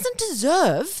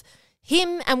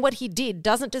him, and what he did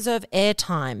doesn't deserve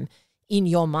airtime in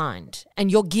your mind. And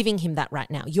you're giving him that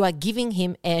right now. You are giving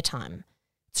him airtime.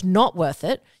 It's not worth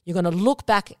it. You're going to look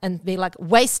back and be like,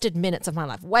 wasted minutes of my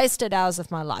life, wasted hours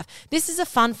of my life. This is a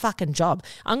fun fucking job.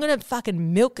 I'm going to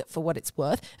fucking milk it for what it's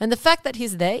worth. And the fact that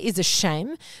he's there is a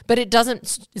shame, but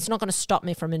it's not going to stop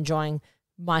me from enjoying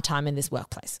my time in this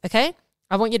workplace, okay?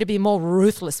 I want you to be more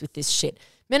ruthless with this shit.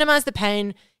 Minimize the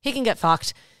pain. He can get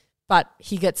fucked, but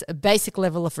he gets a basic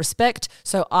level of respect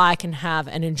so I can have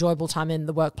an enjoyable time in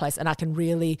the workplace and I can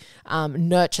really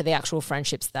nurture the actual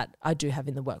friendships that I do have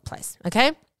in the workplace,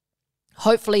 okay?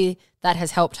 Hopefully that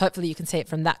has helped. Hopefully you can see it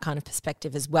from that kind of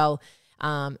perspective as well.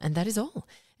 And that is all.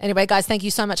 Anyway, guys, thank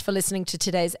you so much for listening to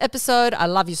today's episode. I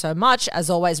love you so much. As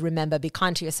always, remember, be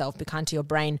kind to yourself, be kind to your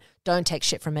brain. Don't take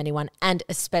shit from anyone, and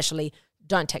especially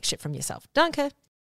don't take shit from yourself. Danke.